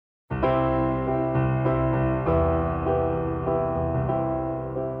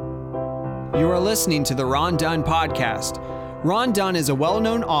are listening to the Ron Dunn Podcast. Ron Dunn is a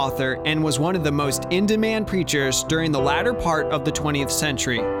well-known author and was one of the most in-demand preachers during the latter part of the 20th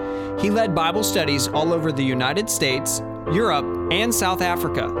century. He led Bible studies all over the United States, Europe, and South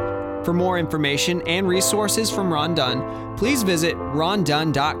Africa. For more information and resources from Ron Dunn, please visit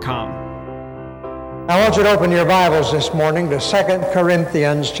rondunn.com. I want you to open your Bibles this morning to 2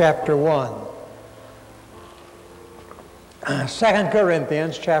 Corinthians chapter 1. 2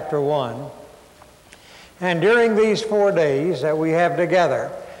 Corinthians chapter 1. And during these 4 days that we have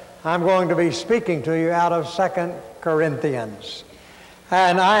together, I'm going to be speaking to you out of 2 Corinthians.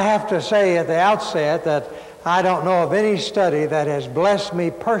 And I have to say at the outset that I don't know of any study that has blessed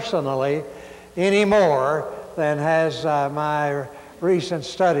me personally any more than has my recent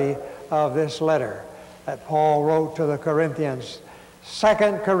study of this letter that Paul wrote to the Corinthians, 2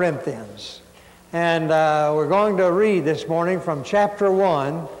 Corinthians. And we're going to read this morning from chapter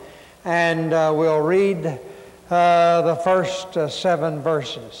 1, and we'll read the first 7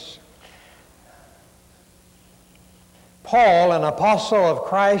 verses. Paul, an apostle of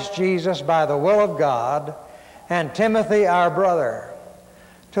Christ Jesus by the will of God, and Timothy our brother,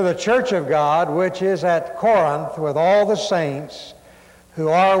 to the church of God which is at Corinth with all the saints who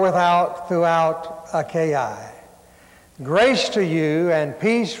are throughout Achaia. Grace to you and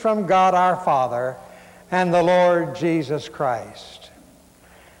peace from God our Father and the Lord Jesus Christ.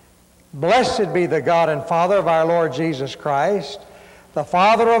 Blessed be the God and Father of our Lord Jesus Christ, the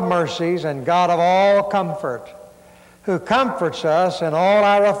Father of mercies and God of all comfort, who comforts us in all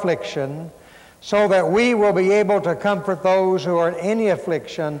our affliction, so that we will be able to comfort those who are in any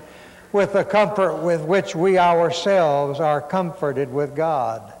affliction with the comfort with which we ourselves are comforted with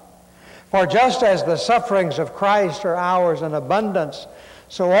God. For just as the sufferings of Christ are ours in abundance,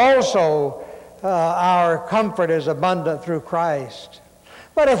 so also our comfort is abundant through Christ.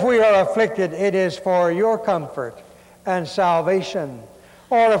 But if we are afflicted, it is for your comfort and salvation.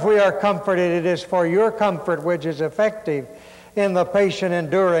 Or if we are comforted, it is for your comfort which is effective in the patient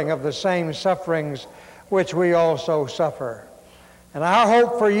enduring of the same sufferings which we also suffer. And our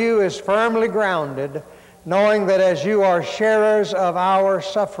hope for you is firmly grounded, knowing that as you are sharers of our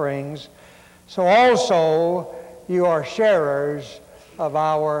sufferings, so also you are sharers of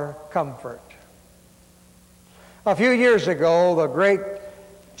our comfort. A few years ago, the great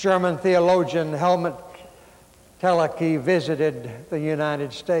German theologian Helmut Thielicke visited the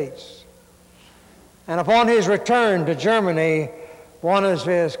United States. And upon his return to Germany, one of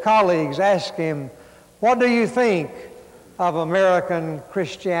his colleagues asked him, "What do you think of American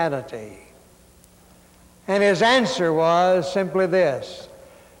Christianity?" And his answer was simply this: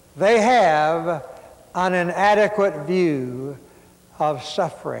 they have an inadequate view of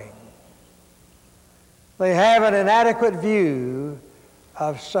suffering. They have an inadequate view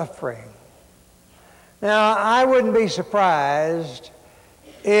of suffering. Now, I wouldn't be surprised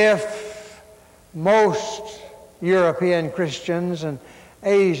if most European Christians and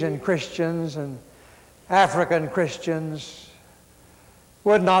Asian Christians and African Christians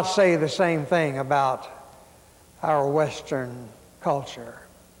would not say the same thing about our Western culture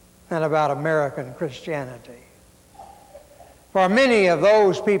and about American Christianity. For many of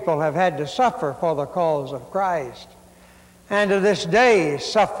those people have had to suffer for the cause of Christ, and to this day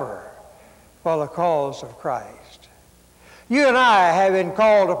suffer for the cause of Christ. You and I have been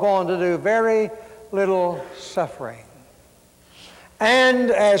called upon to do very little suffering.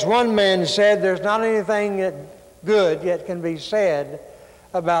 And as one man said, there's not anything that good yet can be said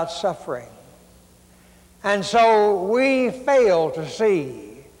about suffering. And so we fail to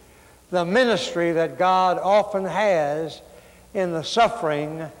see the ministry that God often has in the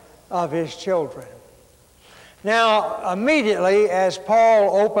suffering of His children. Now, immediately as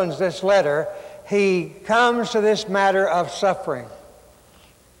Paul opens this letter, he comes to this matter of suffering,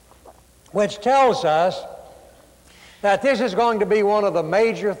 which tells us that this is going to be one of the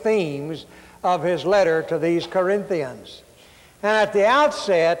major themes of his letter to these Corinthians. And at the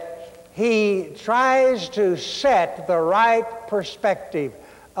outset, he tries to set the right perspective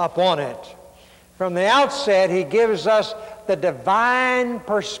upon it. From the outset, he gives us the divine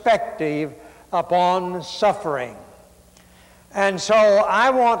perspective upon suffering. And so I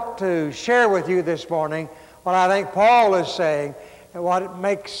want to share with you this morning what I think Paul is saying and what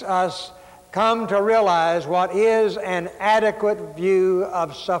makes us come to realize what is an adequate view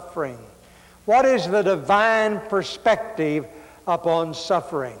of suffering. What is the divine perspective upon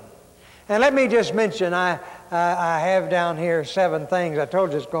suffering? And let me just mention, I have down here 7 things. I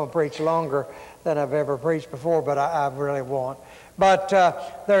told you it's going to preach longer than I've ever preached before, but I really won't. But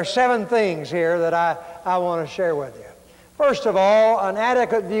there are 7 things here that I want to share with you. First of all, an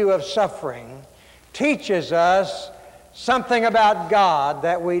adequate view of suffering teaches us something about God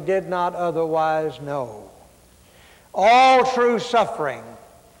that we did not otherwise know. All true suffering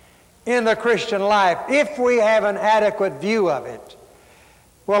in the Christian life, if we have an adequate view of it,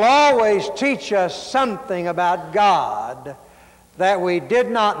 will always teach us something about God that we did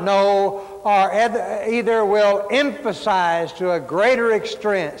not know, or either will emphasize to a greater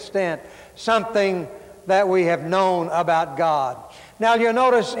extent something that we have known about God. Now you'll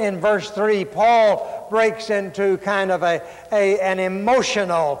notice in verse 3, Paul breaks into kind of an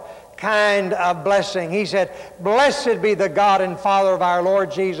emotional kind of blessing. He said, "Blessed be the God and Father of our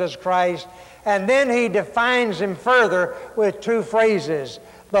Lord Jesus Christ." And then he defines him further with two phrases: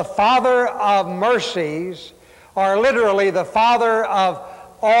 the Father of mercies, or literally the Father of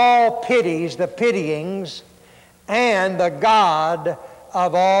all pities, the pityings, and the God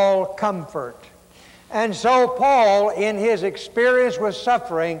of all comfort. And so Paul, in his experience with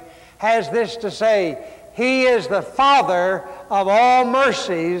suffering, has this to say: He is the Father of all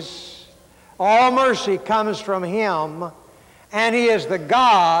mercies. All mercy comes from Him, and He is the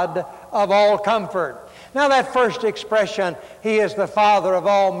God of all comfort. Now that first expression, He is the Father of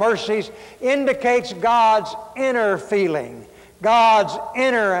all mercies, indicates God's inner feeling, God's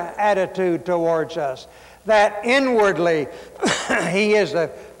inner attitude towards us. That inwardly, He is the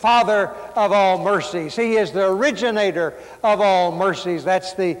Father of all mercies. He is the originator of all mercies.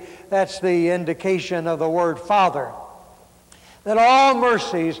 That's the indication of the word Father. That all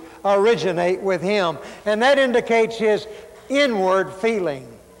mercies originate with Him. And that indicates His inward feeling.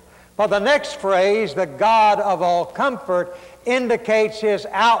 But the next phrase, the God of all comfort, indicates His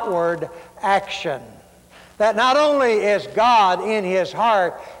outward action. That not only is God in His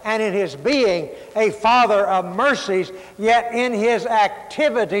heart and in His being a Father of mercies, yet in His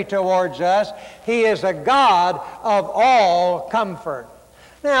activity towards us, He is a God of all comfort.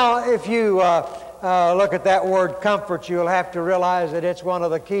 Now, if you look at that word comfort, you'll have to realize that it's one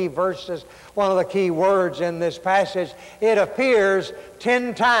of the key verses, one of the key words in this passage. It appears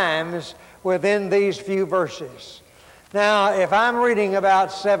 10 times within these few verses. Now, if I'm reading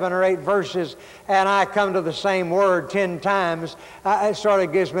about 7 or 8 verses and I come to the same word 10 times, it sort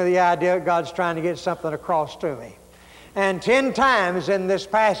of gives me the idea that God's trying to get something across to me. And 10 times in this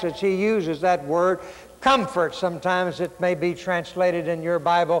passage He uses that word comfort. Sometimes it may be translated in your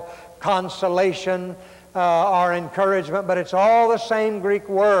Bible consolation or encouragement, but it's all the same Greek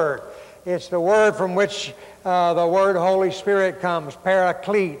word. It's the word from which the word Holy Spirit comes,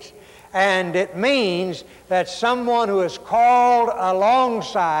 Paraclete. And it means that someone who is called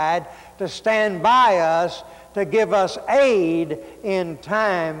alongside to stand by us to give us aid in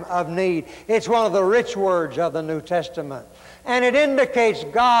time of need. It's one of the rich words of the New Testament. And it indicates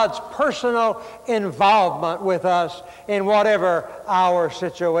God's personal involvement with us in whatever our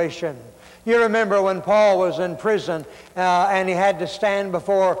situation. You remember when Paul was in prison and he had to stand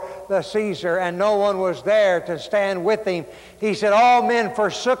before the Caesar and no one was there to stand with him. He said, "All men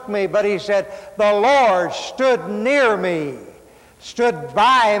forsook me," but he said, "The Lord stood near me, stood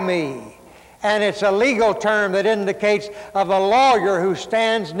by me." And it's a legal term that indicates of a lawyer who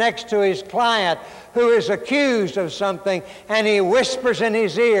stands next to his client who is accused of something, and he whispers in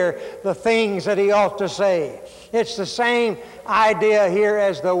his ear the things that he ought to say. It's the same idea here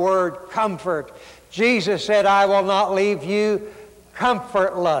as the word comfort. Jesus said, "I will not leave you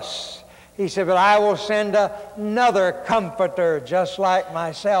comfortless." He said, "But I will send another comforter just like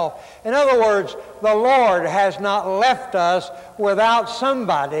myself." In other words, the Lord has not left us without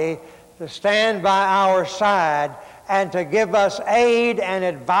somebody to stand by our side and to give us aid and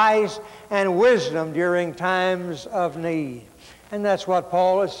advice and wisdom during times of need. And that's what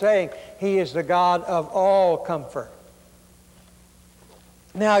Paul is saying. He is the God of all comfort.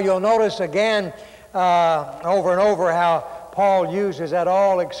 Now you'll notice again over and over how Paul uses that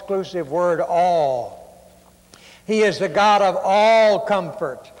all-exclusive word all. He is the God of all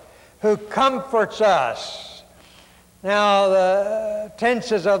comfort who comforts us. Now, the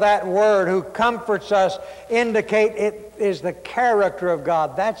tenses of that word, who comforts us, indicate it is the character of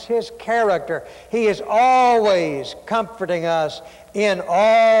God. That's His character. He is always comforting us in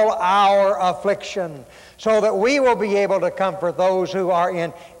all our affliction, so that we will be able to comfort those who are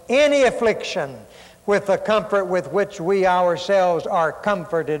in any affliction with the comfort with which we ourselves are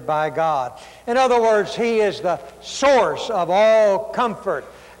comforted by God. In other words, He is the source of all comfort.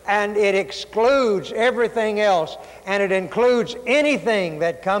 And it excludes everything else, and it includes anything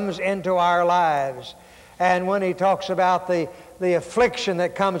that comes into our lives. And when he talks about the affliction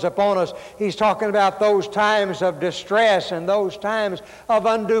that comes upon us, he's talking about those times of distress and those times of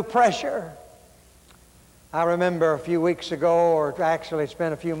undue pressure. I remember a few weeks ago, or actually it's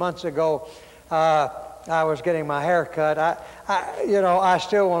been a few months ago, I was getting my hair cut. I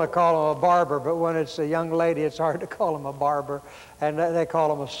still want to call them a barber, but when it's a young lady, it's hard to call them a barber, and they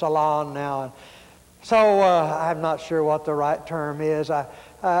call them a salon now. And so I'm not sure what the right term is. I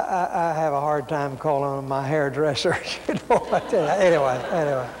have a hard time calling them my hairdresser.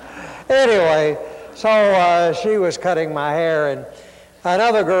 Anyway, so she was cutting my hair, and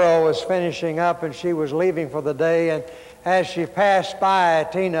another girl was finishing up, and she was leaving for the day, and as she passed by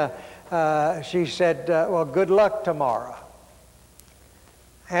Tina, she said, well, good luck tomorrow.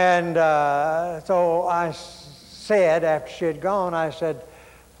 And so I said, after she had gone, I said,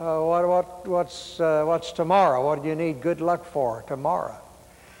 what's tomorrow? What do you need good luck for tomorrow?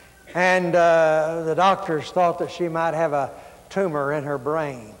 And the doctors thought that she might have a tumor in her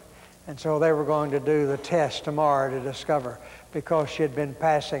brain. And so they were going to do the test tomorrow to discover, because she had been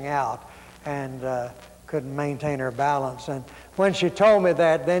passing out and couldn't maintain her balance. And when she told me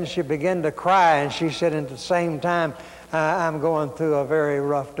that, then she began to cry, and she said, at the same time, I'm going through a very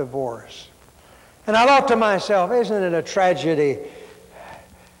rough divorce. And I thought to myself, isn't it a tragedy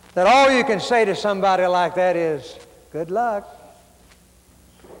that all you can say to somebody like that is, good luck?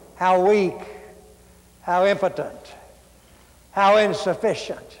 How weak, how impotent, how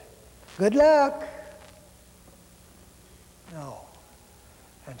insufficient. Good luck. No.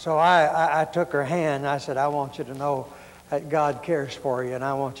 And so I took her hand, and I said, I want you to know that God cares for you, and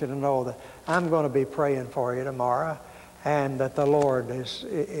I want you to know that I'm going to be praying for you tomorrow, and that the Lord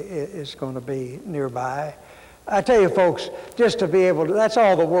is going to be nearby. I tell you, folks, just to be able to, that's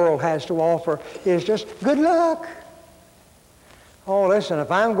all the world has to offer, is just good luck. Oh, listen,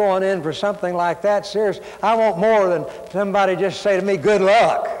 if I'm going in for something like that, serious, I want more than somebody just say to me, good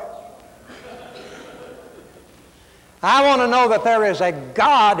luck. I want to know that there is a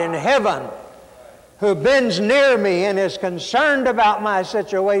God in heaven who bends near me and is concerned about my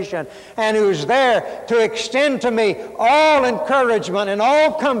situation, and who's there to extend to me all encouragement and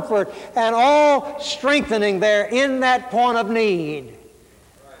all comfort and all strengthening there in that point of need.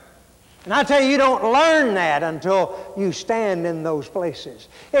 And I tell you, you don't learn that until you stand in those places.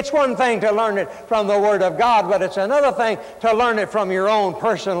 It's one thing to learn it from the Word of God, but it's another thing to learn it from your own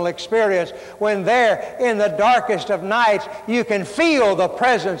personal experience, when there in the darkest of nights you can feel the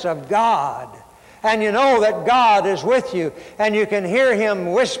presence of God. And you know that God is with you, and you can hear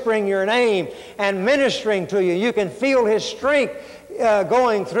Him whispering your name and ministering to you. You can feel His strength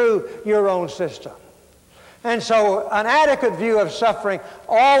going through your own system. And so an adequate view of suffering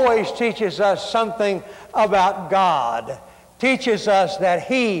always teaches us something about God. Teaches us that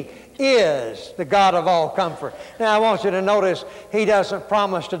He is the God of all comfort. Now I want you to notice He doesn't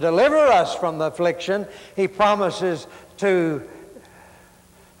promise to deliver us from the affliction. He promises to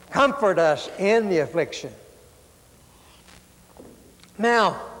comfort us in the affliction.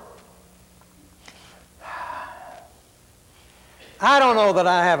 Now, I don't know that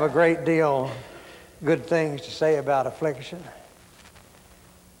I have a great deal good things to say about affliction.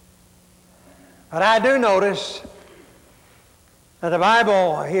 But I do notice that the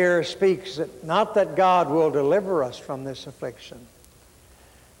Bible here speaks that not that God will deliver us from this affliction,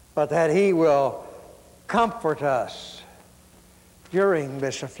 but that He will comfort us during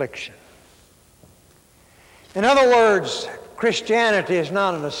this affliction. In other words, Christianity is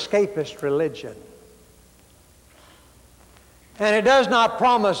not an escapist religion. And it does not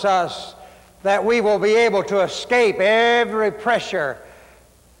promise us that we will be able to escape every pressure,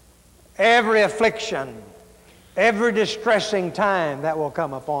 every affliction, every distressing time that will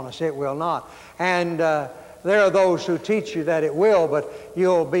come upon us. It will not. And there are those who teach you that it will, but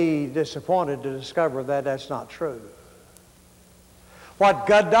you'll be disappointed to discover that that's not true. What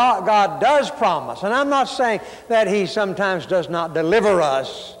God does promise, and I'm not saying that He sometimes does not deliver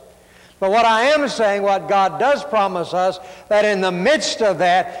us, but what I am saying, what God does promise us, that in the midst of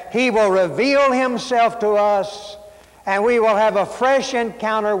that, He will reveal Himself to us, and we will have a fresh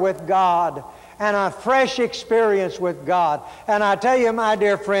encounter with God and a fresh experience with God. And I tell you, my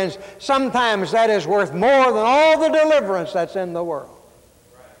dear friends, sometimes that is worth more than all the deliverance that's in the world.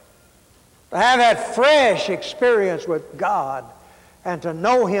 To have that fresh experience with God and to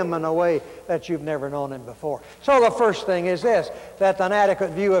know Him in a way that you've never known Him before. So the first thing is this, that an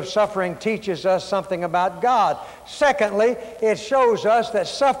adequate view of suffering teaches us something about God. Secondly, it shows us that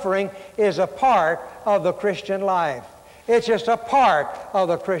suffering is a part of the Christian life. It's just a part of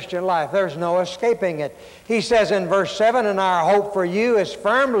the Christian life. There's no escaping it. He says in verse 7, and our hope for you is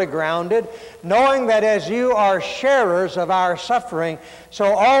firmly grounded, knowing that as you are sharers of our suffering, so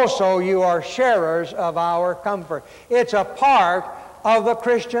also you are sharers of our comfort. It's a part of the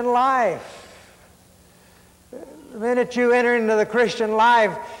Christian life. The minute you enter into the Christian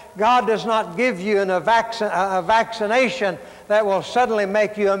life, God does not give you a vaccination that will suddenly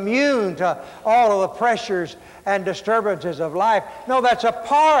make you immune to all of the pressures and disturbances of life. No, that's a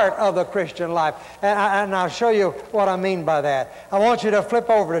part of the Christian life. And I'll show you what I mean by that. I want you to flip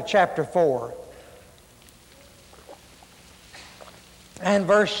over to chapter 4 and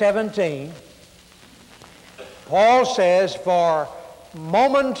verse 17. Paul says, "For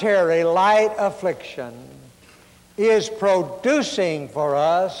momentary light affliction is producing for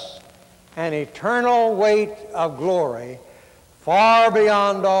us an eternal weight of glory far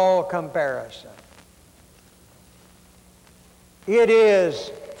beyond all comparison." It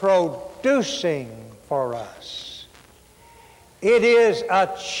is producing for us. It is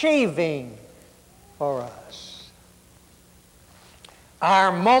achieving for us.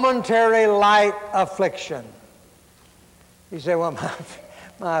 Our momentary light affliction. You say, well,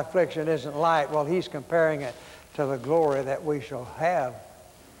 my affliction isn't light. Well, he's comparing it to the glory that we shall have.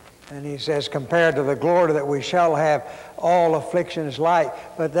 And he says, compared to the glory that we shall have, all affliction is light.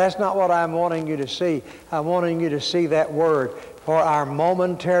 But that's not what I'm wanting you to see. I'm wanting you to see that word. For our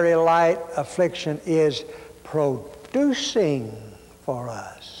momentary light affliction is producing for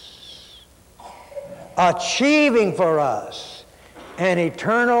us, achieving for us an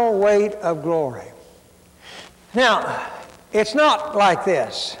eternal weight of glory. Now, it's not like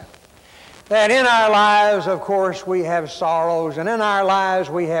this, that in our lives, of course, we have sorrows, and in our lives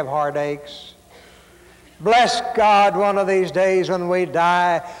we have heartaches. Bless God, one of these days when we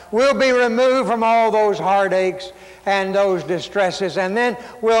die, we'll be removed from all those heartaches and those distresses, and then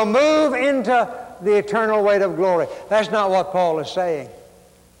we'll move into the eternal weight of glory. That's not what Paul is saying.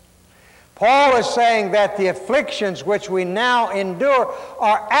 Paul is saying that the afflictions which we now endure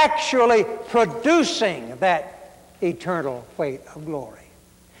are actually producing that eternal weight of glory.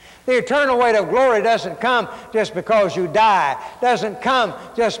 The eternal weight of glory doesn't come just because you die, doesn't come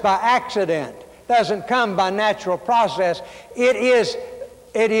just by accident, doesn't come by natural process. It is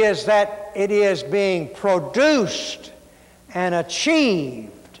being produced and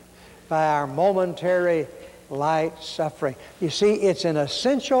achieved by our momentary light suffering. You see, it's an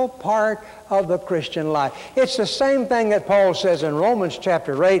essential part of the Christian life. It's the same thing that Paul says in Romans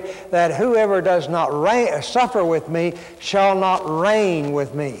chapter 8, that whoever does not suffer with me shall not reign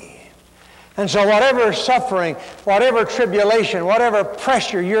with me. And so whatever suffering, whatever tribulation, whatever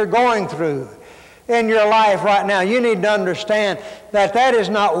pressure you're going through in your life right now, you need to understand that that is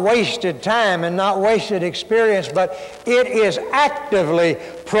not wasted time and not wasted experience, but it is actively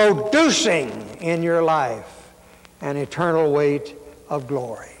producing in your life an eternal weight of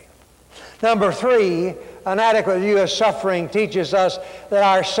glory. Number 3, an adequate view of suffering teaches us that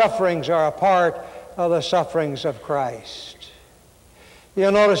our sufferings are a part of the sufferings of Christ.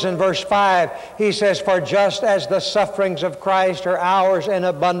 You'll notice in verse 5, he says, "For just as the sufferings of Christ are ours in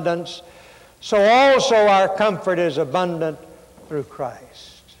abundance, so also our comfort is abundant through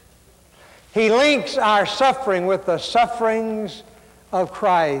Christ." He links our suffering with the sufferings of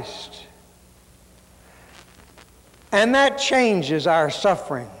Christ. And that changes our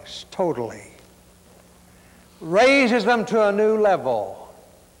sufferings totally, raises them to a new level,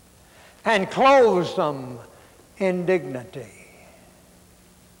 and clothes them in dignity.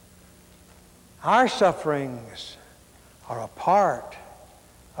 Our sufferings are a part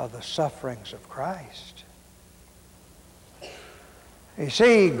of the sufferings of Christ. You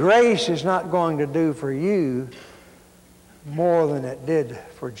see, grace is not going to do for you more than it did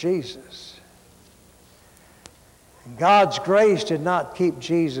for Jesus. And God's grace did not keep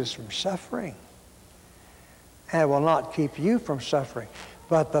Jesus from suffering, and it will not keep you from suffering.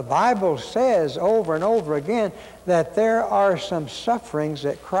 But the Bible says over and over again that there are some sufferings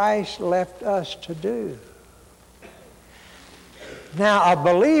that Christ left us to do. Now, a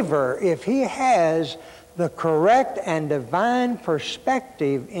believer, if he has the correct and divine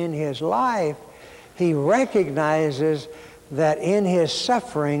perspective in his life, he recognizes that in his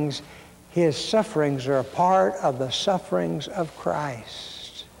sufferings are a part of the sufferings of Christ.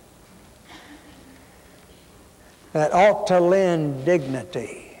 That ought to lend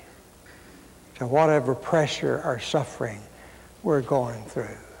dignity to whatever pressure or suffering we're going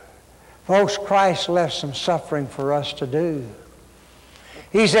through. Folks, Christ left some suffering for us to do.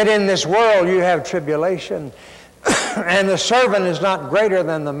 He said, "In this world you have tribulation, and the servant is not greater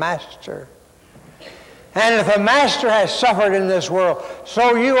than the master. And if the master has suffered in this world,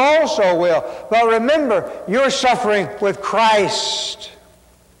 so you also will. But remember, you're suffering with Christ.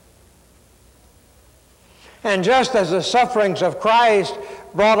 And just as the sufferings of Christ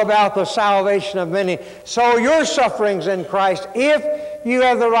brought about the salvation of many, so your sufferings in Christ, if you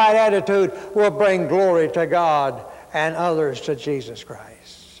have the right attitude, will bring glory to God and others to Jesus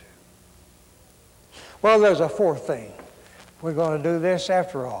Christ. Well, there's a fourth thing. We're going to do this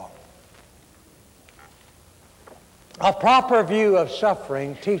after all. A proper view of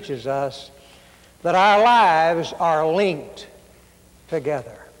suffering teaches us that our lives are linked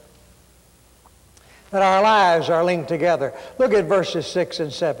together. That our lives are linked together. Look at verses 6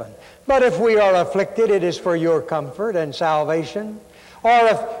 and 7. But if we are afflicted, it is for your comfort and salvation. Or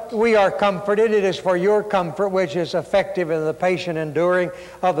if we are comforted, it is for your comfort, which is effective in the patient enduring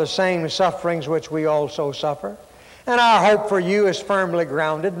of the same sufferings which we also suffer. And our hope for you is firmly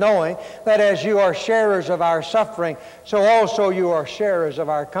grounded, knowing that as you are sharers of our suffering, so also you are sharers of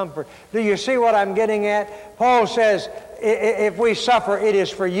our comfort. Do you see what I'm getting at? Paul says, if we suffer, it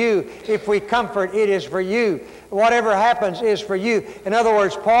is for you. If we comfort, it is for you. Whatever happens is for you. In other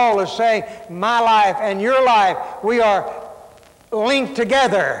words, Paul is saying, my life and your life, we are linked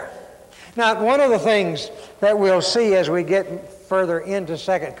together. Now, one of the things that we'll see as we get further into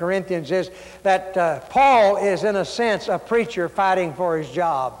 2 Corinthians is that Paul is, in a sense, a preacher fighting for his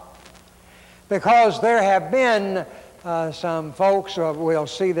job. Because there have been some folks, we'll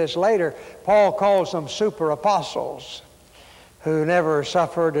see this later, Paul calls them super apostles, who never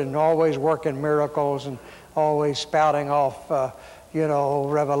suffered and always working miracles and always spouting off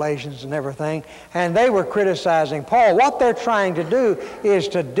revelations and everything. And they were criticizing Paul. What they're trying to do is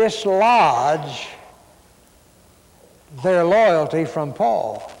to dislodge their loyalty from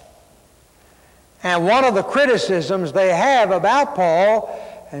Paul. And one of the criticisms they have about Paul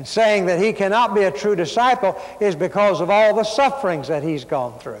and saying that he cannot be a true disciple is because of all the sufferings that he's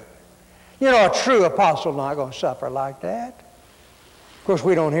gone through. You know, a true apostle is not going to suffer like that. Of course,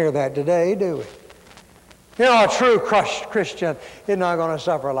 we don't hear that today, do we? You know, a true Christian is not going to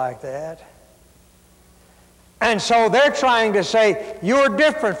suffer like that. And so they're trying to say, you're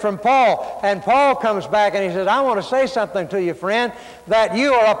different from Paul. And Paul comes back and he says, I want to say something to you, friend, that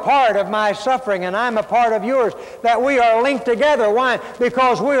you are a part of my suffering and I'm a part of yours, that we are linked together. Why?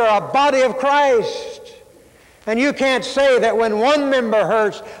 Because we are a body of Christ. And you can't say that when one member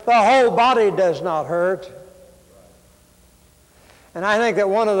hurts, the whole body does not hurt. And I think that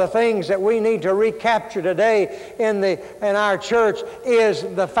one of the things that we need to recapture today in our church is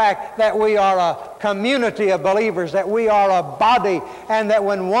the fact that we are a community of believers, that we are a body, and that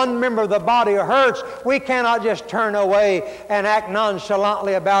when one member of the body hurts, we cannot just turn away and act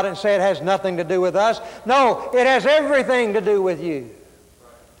nonchalantly about it and say it has nothing to do with us. No, it has everything to do with you.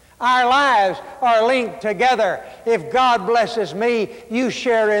 Our lives are linked together. If God blesses me, you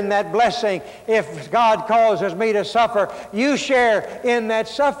share in that blessing. If God causes me to suffer, you share in that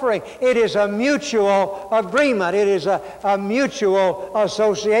suffering. It is a mutual agreement. It is a mutual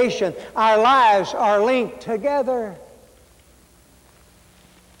association. Our lives are linked together.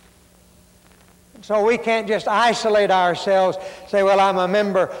 So we can't just isolate ourselves, say, well, I'm a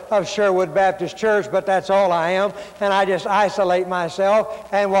member of Sherwood Baptist Church, but that's all I am, and I just isolate myself,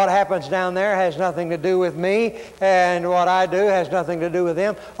 and what happens down there has nothing to do with me, and what I do has nothing to do with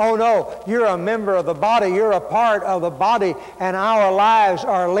them. Oh no, you're a member of the body, you're a part of the body, and our lives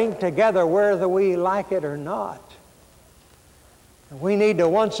are linked together whether we like it or not. We need to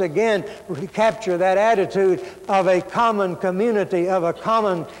once again recapture that attitude of a common community, of a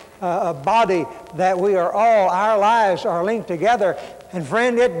common body, that we are all, our lives are linked together. And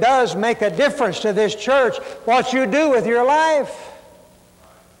friend, it does make a difference to this church what you do with your life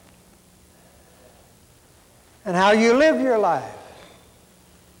and how you live your life.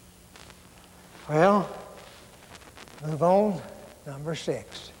 Well, move on. Number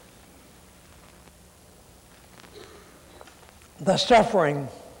 6. The suffering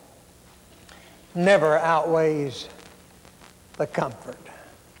never outweighs the comfort.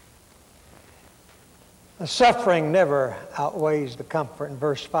 The suffering never outweighs the comfort. In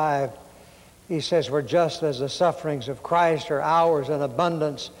verse 5, he says, for just as the sufferings of Christ are ours in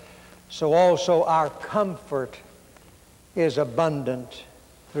abundance, so also our comfort is abundant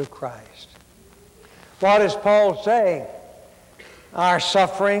through Christ. What is Paul saying? Our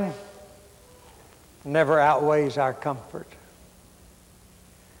suffering never outweighs our comfort.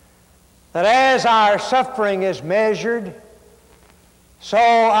 That as our suffering is measured, so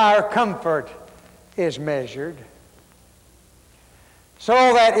our comfort is measured. So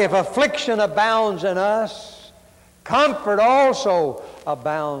that if affliction abounds in us, comfort also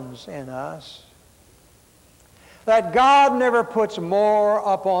abounds in us. That God never puts more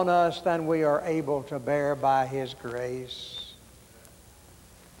upon us than we are able to bear by His grace.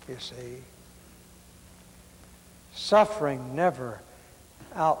 You see, suffering never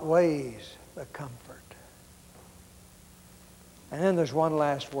outweighs the comfort. And then there's one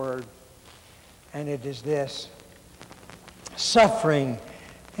last word, and it is this. Suffering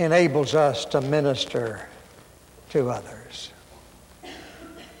enables us to minister to others.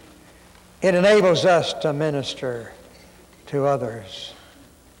 It enables us to minister to others.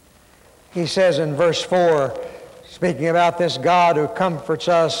 He says in verse 4, speaking about this God who comforts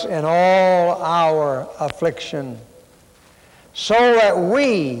us in all our affliction, so that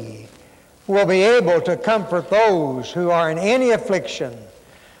we will be able to comfort those who are in any affliction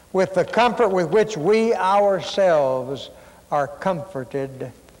with the comfort with which we ourselves are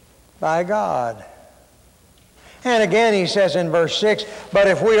comforted by God. And again he says in verse 6, but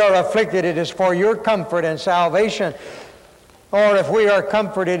if we are afflicted, it is for your comfort and salvation. Or if we are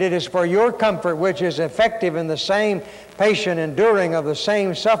comforted, it is for your comfort, which is effective in the same patient enduring of the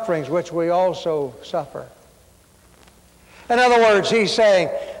same sufferings which we also suffer. In other words, he's saying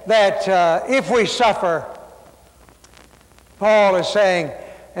that if we suffer, Paul is saying,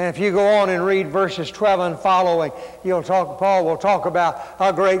 and if you go on and read verses 12 and following, Paul will talk about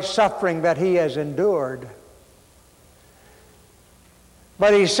a great suffering that he has endured.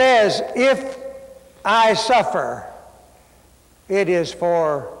 But he says, if I suffer, it is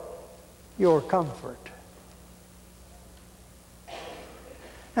for your comfort.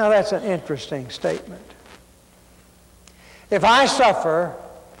 Now that's an interesting statement. If I suffer,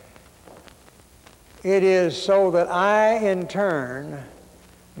 it is so that I in turn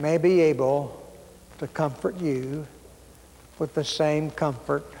may be able to comfort you with the same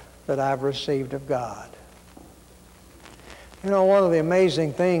comfort that I've received of God. You know, one of the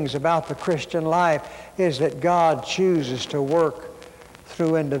amazing things about the Christian life is that God chooses to work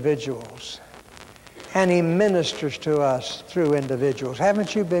through individuals. And He ministers to us through individuals.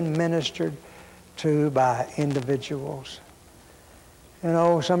 Haven't you been ministered to by individuals? You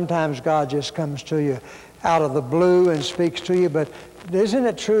know, sometimes God just comes to you out of the blue and speaks to you, but isn't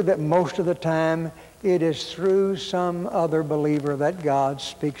it true that most of the time it is through some other believer that God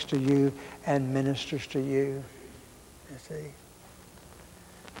speaks to you and ministers to you? You see,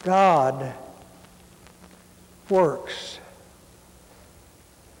 God works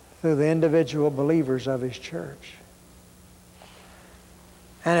through the individual believers of His church.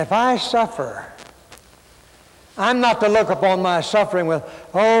 And if I suffer, I'm not to look upon my suffering with,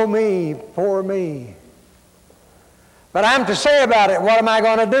 oh me, poor me. But I'm to say about it, what am I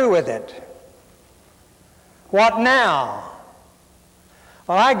going to do with it? What now?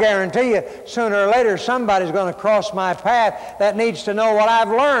 Well, I guarantee you, sooner or later, somebody's going to cross my path that needs to know what I've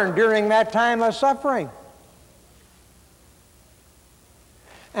learned during that time of suffering.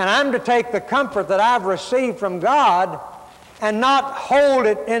 And I'm to take the comfort that I've received from God and not hold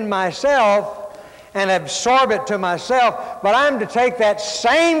it in myself and absorb it to myself, but I'm to take that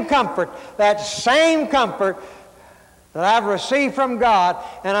same comfort that I've received from God,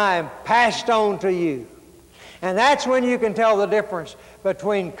 and I am passed on to you. And that's when you can tell the difference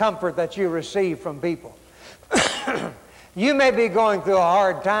between comfort that you receive from people. You may be going through a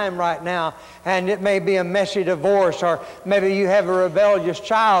hard time right now, and it may be a messy divorce, or maybe you have a rebellious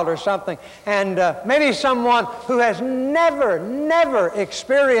child or something, and maybe someone who has never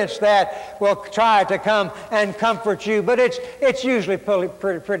experienced that will try to come and comfort you, but it's usually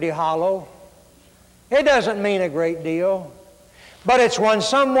pretty hollow. It doesn't mean a great deal, but it's when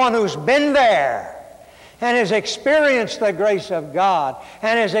someone who's been there and has experienced the grace of God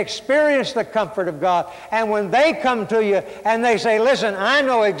and has experienced the comfort of God, and when they come to you and they say, listen, I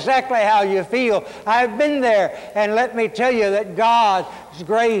know exactly how you feel. I've been there, and let me tell you that God's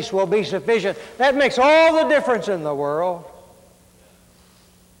grace will be sufficient. That makes all the difference in the world.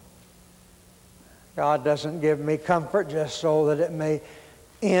 God doesn't give me comfort just so that it may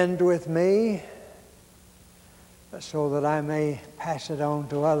end with me, but so that I may pass it on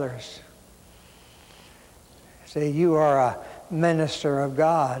to others. See, you are a minister of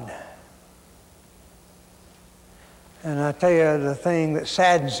God. And I tell you, the thing that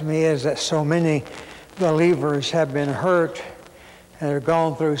saddens me is that so many believers have been hurt and have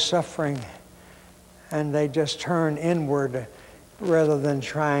gone through suffering, and they just turn inward rather than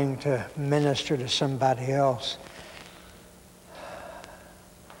trying to minister to somebody else.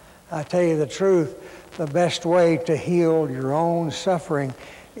 I tell you the truth, the best way to heal your own suffering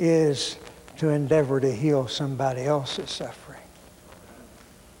is to endeavor to heal somebody else's suffering.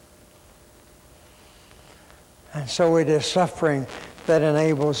 And so it is suffering that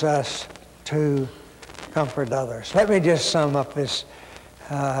enables us to comfort others. Let me just sum up this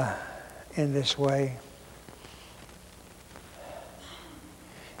in this way.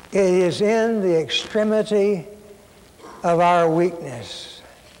 It is in the extremity of our weakness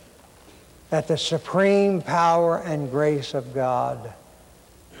that the supreme power and grace of God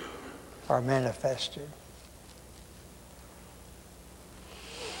are manifested.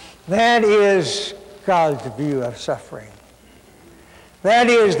 That is God's view of suffering. That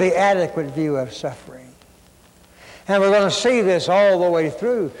is the adequate view of suffering. And we're going to see this all the way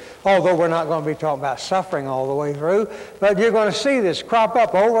through, although we're not going to be talking about suffering all the way through, but you're going to see this crop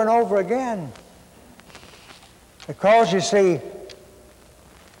up over and over again. Because, you see,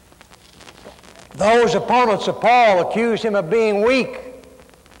 those opponents of Paul accused him of being weak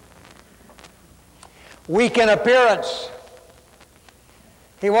in appearance.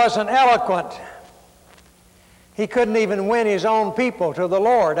 He wasn't eloquent. He couldn't even win his own people to the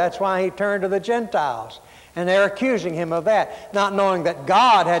Lord. That's why he turned to the Gentiles. And they're accusing him of that, not knowing that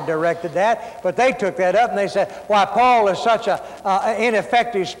God had directed that, but they took that up and they said, why, Paul is such an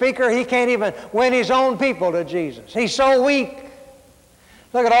ineffective speaker, he can't even win his own people to Jesus. He's so weak.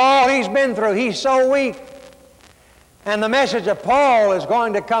 Look at all he's been through. He's so weak. And the message of Paul is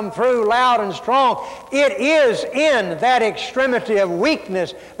going to come through loud and strong. It is in that extremity of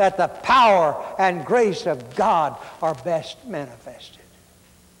weakness that the power and grace of God are best manifested.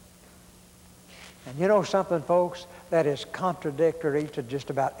 And you know something, folks? That is contradictory to just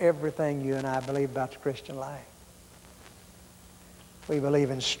about everything you and I believe about the Christian life. We believe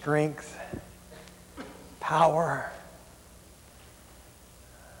in strength, power,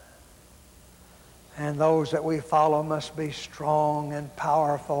 and those that we follow must be strong and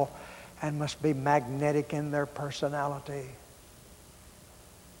powerful and must be magnetic in their personality.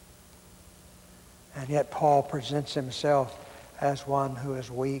 And yet Paul presents himself as one who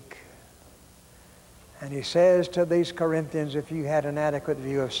is weak. And he says to these Corinthians, if you had an adequate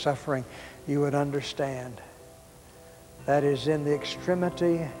view of suffering, you would understand that is in the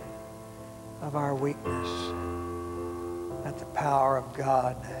extremity of our weakness that the power of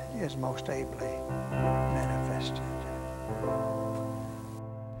God is most ably manifested.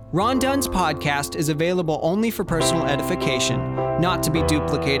 Ron Dunn's podcast is available only for personal edification, not to be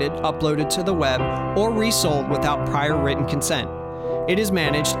duplicated, uploaded to the web, or resold without prior written consent. It is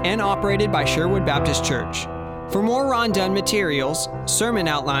managed and operated by Sherwood Baptist Church. For more Ron Dunn materials, sermon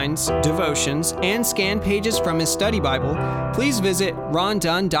outlines, devotions, and scanned pages from his study Bible, please visit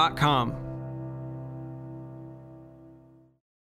rondunn.com.